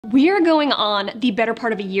We are going on the better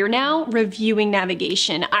part of a year now reviewing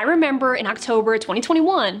navigation. I remember in October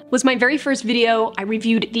 2021 was my very first video. I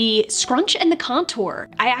reviewed the scrunch and the contour.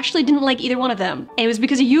 I actually didn't like either one of them. And it was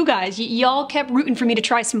because of you guys. Y'all kept rooting for me to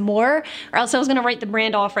try some more, or else I was gonna write the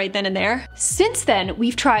brand off right then and there. Since then,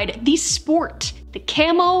 we've tried the Sport, the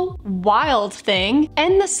KAMO Wild Thing,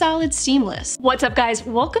 and the Solid Seamless. What's up, guys?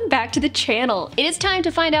 Welcome back to the channel. It is time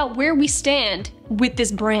to find out where we stand with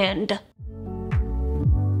this brand.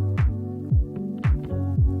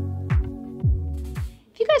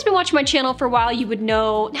 If you guys been watching my channel for a while, you would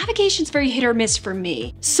know navigation's very hit or miss for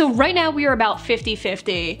me. So right now we are about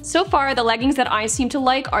 50-50. So far, the leggings that I seem to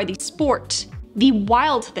like are the Sport, the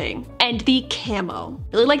Wild Thing, and the KAMO.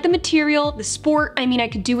 Really like the material. The Sport, I mean, I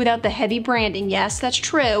could do without the heavy branding. Yes, that's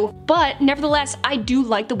true. But nevertheless, I do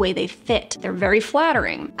like the way they fit. They're very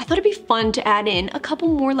flattering. I thought it'd be fun to add in a couple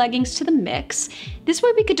more leggings to the mix. This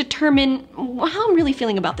way we could determine how I'm really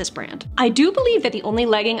feeling about this brand. I do believe that the only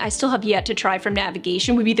legging I still have yet to try from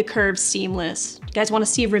Navigation would be the Curve Seamless. You guys want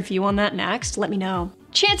to see a review on that next? Let me know.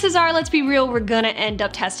 Chances are, let's be real, we're gonna end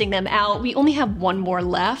up testing them out. We only have one more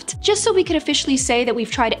left, just so we could officially say that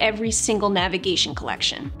we've tried every single Navigation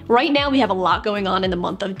collection. Right now, we have a lot going on in the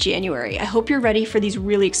month of January. I hope you're ready for these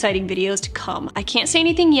really exciting videos to come. I can't say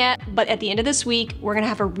anything yet, but at the end of this week, we're gonna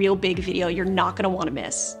have a real big video you're not gonna wanna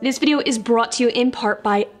miss. This video is brought to you in part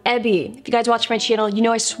by Ebby. If you guys watch my channel, you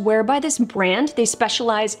know I swear by this brand. They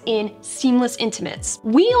specialize in seamless intimates.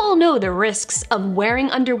 We all know the risks of wearing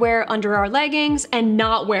underwear under our leggings and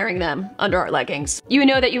not wearing them under our leggings. You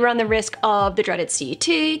know that you run the risk of the dreaded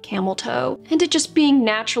CT, camel toe, and it just being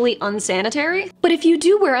naturally unsanitary. But if you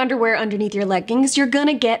do wear underwear underneath your leggings, you're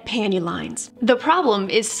gonna get panty lines. The problem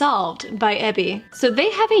is solved by Ebby. So they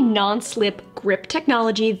have a non-slip grip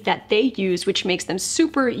technology that they use, which makes them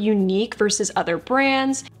super unique versus other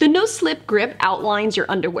brands. The no-slip grip outlines your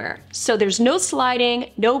underwear. So there's no sliding,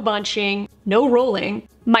 no bunching, no rolling.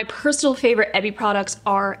 My personal favorite Ebby products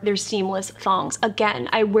are their seamless thongs. Again,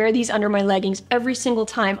 I wear these under my leggings every single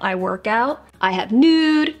time I work out. I have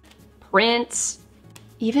nude, prints,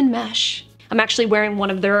 even mesh. I'm actually wearing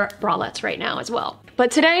one of their bralettes right now as well.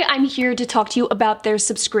 But today I'm here to talk to you about their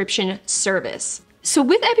subscription service. So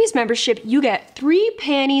with Ebby's membership, you get 3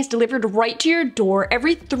 panties delivered right to your door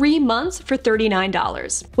every 3 months for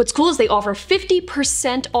 $39. What's cool is they offer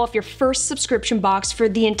 50% off your first subscription box for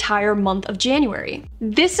the entire month of January.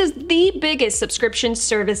 This is the biggest subscription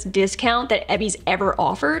service discount that Ebby's ever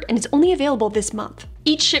offered, and it's only available this month.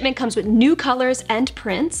 Each shipment comes with new colors and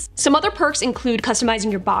prints. Some other perks include customizing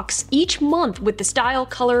your box each month with the style,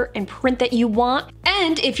 color, and print that you want.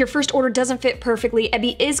 And if your first order doesn't fit perfectly,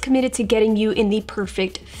 Ebby is committed to getting you in the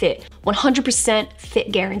perfect fit. 100%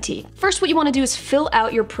 fit guarantee. First, what you want to do is fill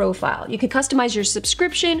out your profile. You can customize your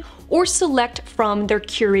subscription or select from their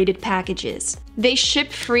curated packages. They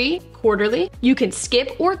ship free quarterly. You can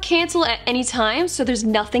skip or cancel at any time, so there's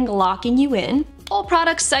nothing locking you in. All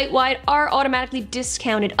products site-wide are automatically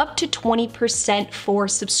discounted up to 20% for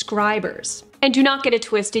subscribers. And do not get it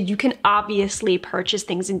twisted, you can obviously purchase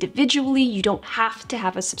things individually. You don't have to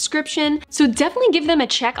have a subscription. So definitely give them a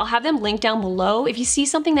check. I'll have them linked down below. If you see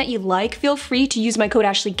something that you like, feel free to use my code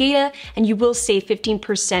Gaita and you will save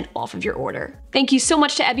 15% off of your order. Thank you so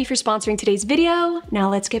much to Ebby for sponsoring today's video.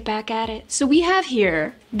 Now let's get back at it. So we have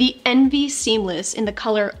here the NV Seamless in the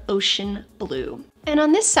color Ocean Blue. And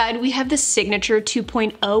on this side, we have the Signature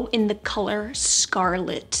 2.0 in the color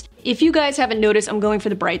Scarlet. If you guys haven't noticed, I'm going for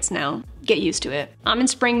the brights now. Get used to it. I'm in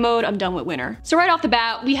spring mode, I'm done with winter. So right off the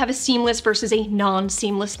bat, we have a seamless versus a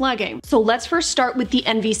non-seamless legging. So let's first start with the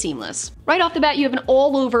NV Seamless. Right off the bat, you have an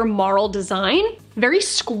all-over marl design, very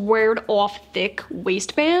squared off thick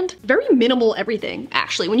waistband, very minimal everything,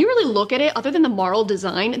 actually. When you really look at it, other than the marl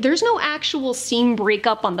design, there's no actual seam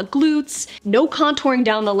breakup on the glutes, no contouring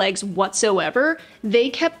down the legs whatsoever.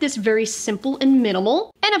 They kept this very simple and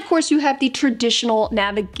minimal. And of course, you have the traditional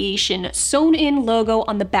Navigation sewn-in logo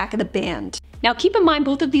on the back of the band. Now keep in mind,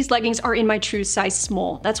 both of these leggings are in my true size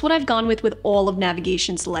small. That's what I've gone with all of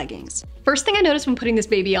Navigation's leggings. First thing I noticed when putting this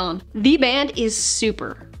baby on, the band is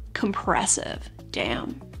super compressive.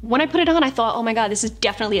 Damn. When I put it on, I thought, oh my God, this is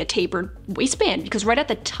definitely a tapered waistband, because right at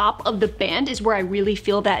the top of the band is where I really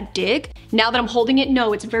feel that dig. Now that I'm holding it,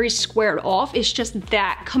 no, it's very squared off. It's just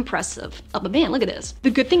that compressive of a band. Look at this. The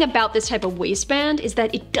good thing about this type of waistband is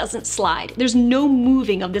that it doesn't slide. There's no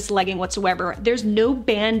moving of this legging whatsoever. There's no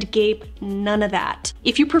band gape, none of that.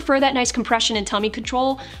 If you prefer that nice compression and tummy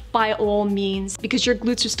control, by all means, because your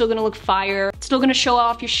glutes are still gonna look fire, it's still gonna show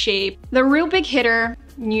off your shape. The real big hitter,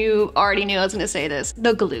 you already knew I was gonna say this,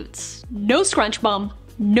 the glutes. No scrunch bum,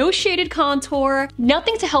 No shaded contour,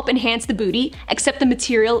 nothing to help enhance the booty except the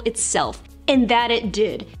material itself. And that it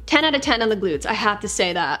did. 10 out of 10 on the glutes, I have to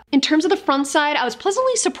say that. In terms of the front side, I was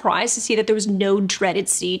pleasantly surprised to see that there was no dreaded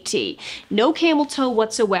CT. No camel toe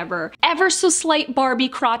whatsoever. Ever so slight Barbie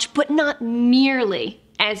crotch, but not nearly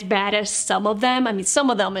as bad as some of them. I mean, some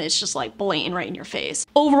of them it's just like blatant right in your face.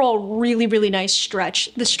 Overall, really, really nice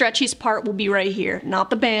stretch. The stretchiest part will be right here, not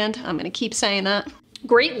the band. I'm gonna keep saying that.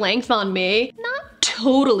 Great length on me. Not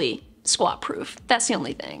totally squat proof. That's the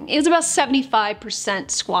only thing. It was about 75%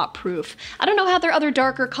 squat proof. I don't know how their other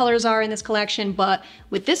darker colors are in this collection, but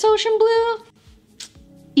with this ocean blue,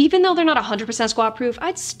 even though they're not 100% squat proof,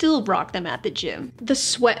 I'd still rock them at the gym. The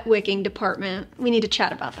sweat wicking department, we need to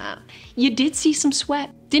chat about that. You did see some sweat.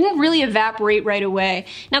 Didn't really evaporate right away.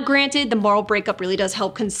 Now granted, the marl breakup really does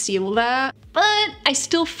help conceal that, but I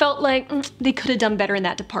still felt like they could have done better in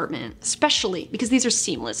that department, especially because these are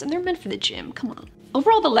seamless and they're meant for the gym, come on.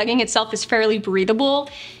 Overall, the legging itself is fairly breathable.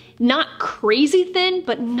 Not crazy thin,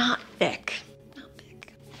 but not thick.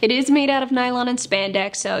 It is made out of nylon and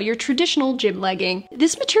spandex, so your traditional gym legging.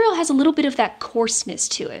 This material has a little bit of that coarseness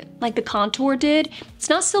to it, like the contour did. It's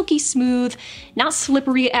not silky smooth, not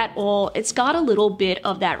slippery at all. It's got a little bit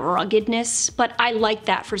of that ruggedness, but I like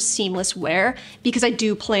that for seamless wear because I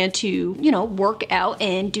do plan to, you know, work out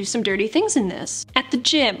and do some dirty things in this. At the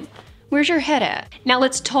gym, where's your head at? Now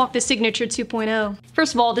let's talk the Signature 2.0.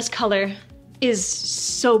 First of all, this color is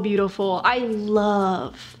so beautiful. I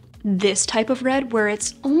love this type of red where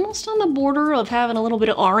it's almost on the border of having a little bit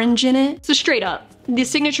of orange in it. So straight up, the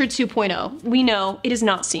Signature 2.0, we know it is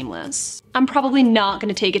not seamless. I'm probably not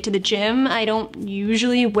gonna take it to the gym. I don't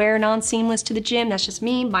usually wear non-seamless to the gym. That's just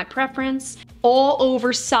me, my preference. All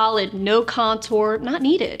over solid, no contour, not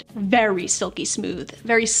needed. Very silky smooth,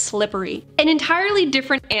 very slippery. An entirely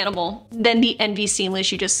different animal than the NV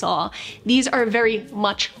seamless you just saw. These are very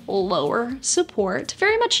much lower support,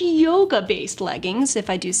 very much yoga-based leggings,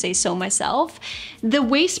 if I do say so myself. The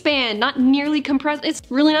waistband, not nearly compressed, it's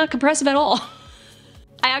really not compressive at all.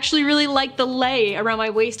 I actually really like the lay around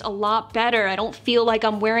my waist a lot better. I don't feel like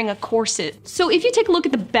I'm wearing a corset. So if you take a look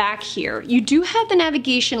at the back here, you do have the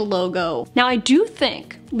navigation logo. Now I do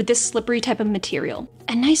think with this slippery type of material,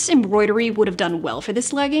 a nice embroidery would have done well for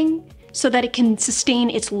this legging so that it can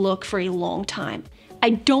sustain its look for a long time.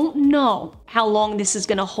 I don't know how long this is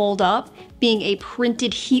gonna hold up being a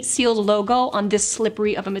printed heat sealed logo on this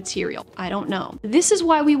slippery of a material. I don't know. This is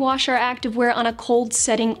why we wash our activewear on a cold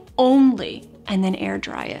setting only and then air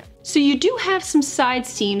dry it. So you do have some side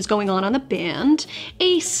seams going on the band,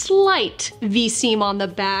 a slight V-seam on the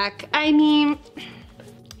back. I mean,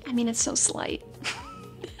 it's so slight.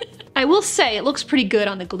 I will say it looks pretty good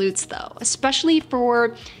on the glutes though, especially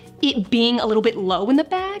for it being a little bit low in the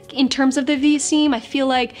back in terms of the V-seam. I feel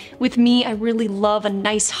like with me, I really love a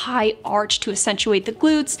nice high arch to accentuate the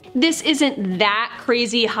glutes. This isn't that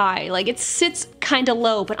crazy high, like it sits kind of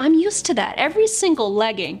low, but I'm used to that. Every single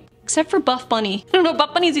legging, except for Buff Bunny. I don't know,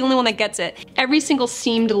 Buff Bunny's the only one that gets it. Every single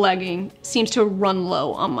seamed legging seems to run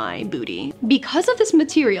low on my booty. Because of this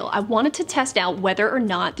material, I wanted to test out whether or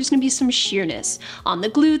not there's gonna be some sheerness on the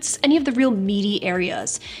glutes, any of the real meaty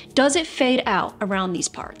areas. Does it fade out around these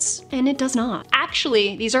parts? And it does not.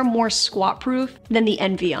 Actually, these are more squat proof than the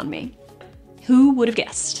NV on me. Who would have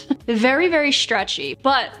guessed? Very, very stretchy,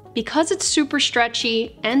 but because it's super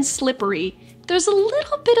stretchy and slippery, there's a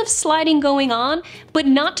little bit of sliding going on, but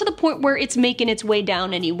not to the point where it's making its way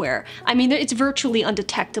down anywhere. I mean, it's virtually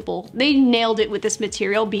undetectable. They nailed it with this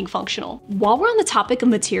material being functional. While we're on the topic of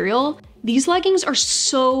material, these leggings are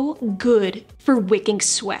so good for wicking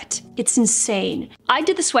sweat. It's insane. I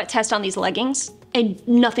did the sweat test on these leggings and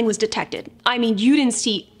nothing was detected. I mean, you didn't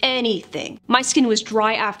see anything. My skin was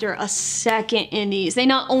dry after a second in these. They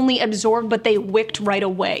not only absorbed, but they wicked right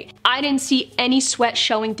away. I didn't see any sweat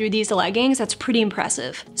showing through these leggings. That's pretty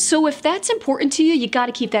impressive. So if that's important to you, you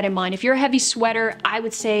gotta keep that in mind. If you're a heavy sweater, I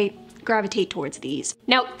would say gravitate towards these.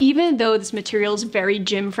 Now, even though this material is very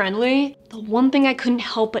gym friendly, the one thing I couldn't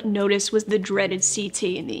help but notice was the dreaded CT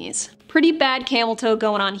in these. Pretty bad camel toe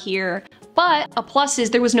going on here, but a plus is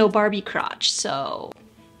there was no Barbie crotch, so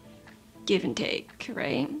give and take,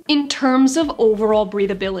 right? In terms of overall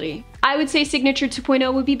breathability, I would say Signature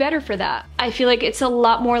 2.0 would be better for that. I feel like it's a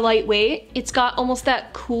lot more lightweight. It's got almost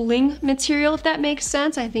that cooling material, if that makes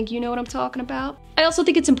sense. I think you know what I'm talking about. I also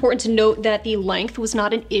think it's important to note that the length was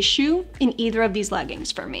not an issue in either of these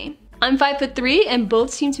leggings for me. I'm 5'3" and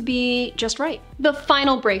both seem to be just right. The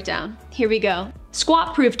final breakdown, here we go.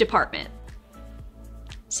 Squat proof department,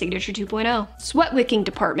 Signature 2.0. Sweat wicking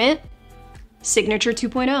department, Signature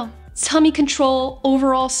 2.0. Tummy control,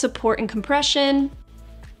 overall support and compression,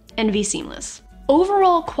 NV seamless.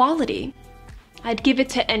 Overall quality, I'd give it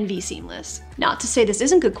to NV Seamless. Not to say this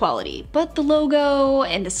isn't good quality, but the logo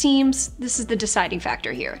and the seams, this is the deciding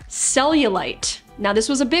factor here. Cellulite. Now this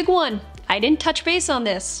was a big one. I didn't touch base on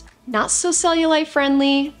this. Not so cellulite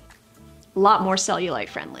friendly, a lot more cellulite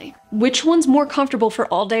friendly. Which one's more comfortable for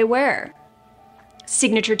all day wear?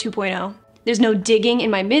 Signature 2.0. There's no digging in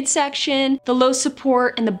my midsection, the low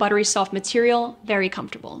support and the buttery soft material, very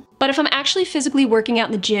comfortable. But if I'm actually physically working out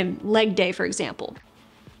in the gym, leg day for example,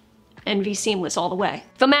 NV Seamless all the way.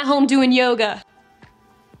 If I'm at home doing yoga,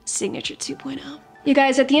 Signature 2.0. You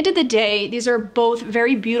guys, at the end of the day, these are both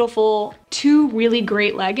very beautiful, two really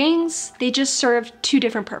great leggings. They just serve two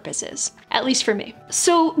different purposes, at least for me.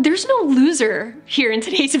 So there's no loser here in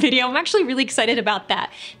today's video. I'm actually really excited about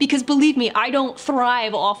that because believe me, I don't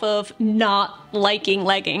thrive off of not liking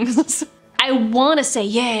leggings. I wanna say,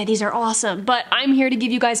 yeah, these are awesome, but I'm here to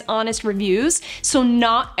give you guys honest reviews, so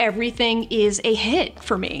not everything is a hit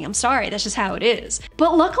for me. I'm sorry, that's just how it is.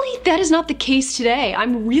 But luckily, that is not the case today.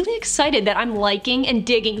 I'm really excited that I'm liking and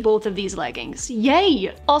digging both of these leggings.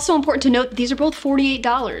 Yay! Also important to note that these are both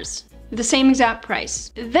 $48. The same exact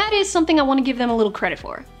price. That is something I want to give them a little credit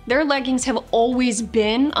for. Their leggings have always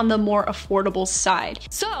been on the more affordable side.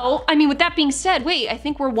 So, I mean, with that being said, wait, I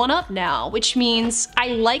think we're one up now, which means I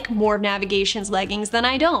like more of Navigation's leggings than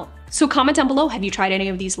I don't. So comment down below, have you tried any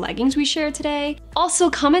of these leggings we shared today? Also,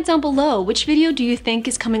 comment down below, which video do you think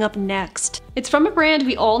is coming up next? It's from a brand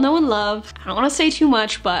we all know and love. I don't want to say too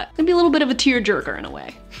much, but it's gonna be a little bit of a tearjerker in a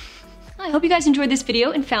way. I hope you guys enjoyed this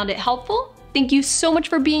video and found it helpful. Thank you so much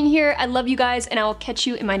for being here. I love you guys, and I will catch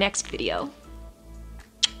you in my next video.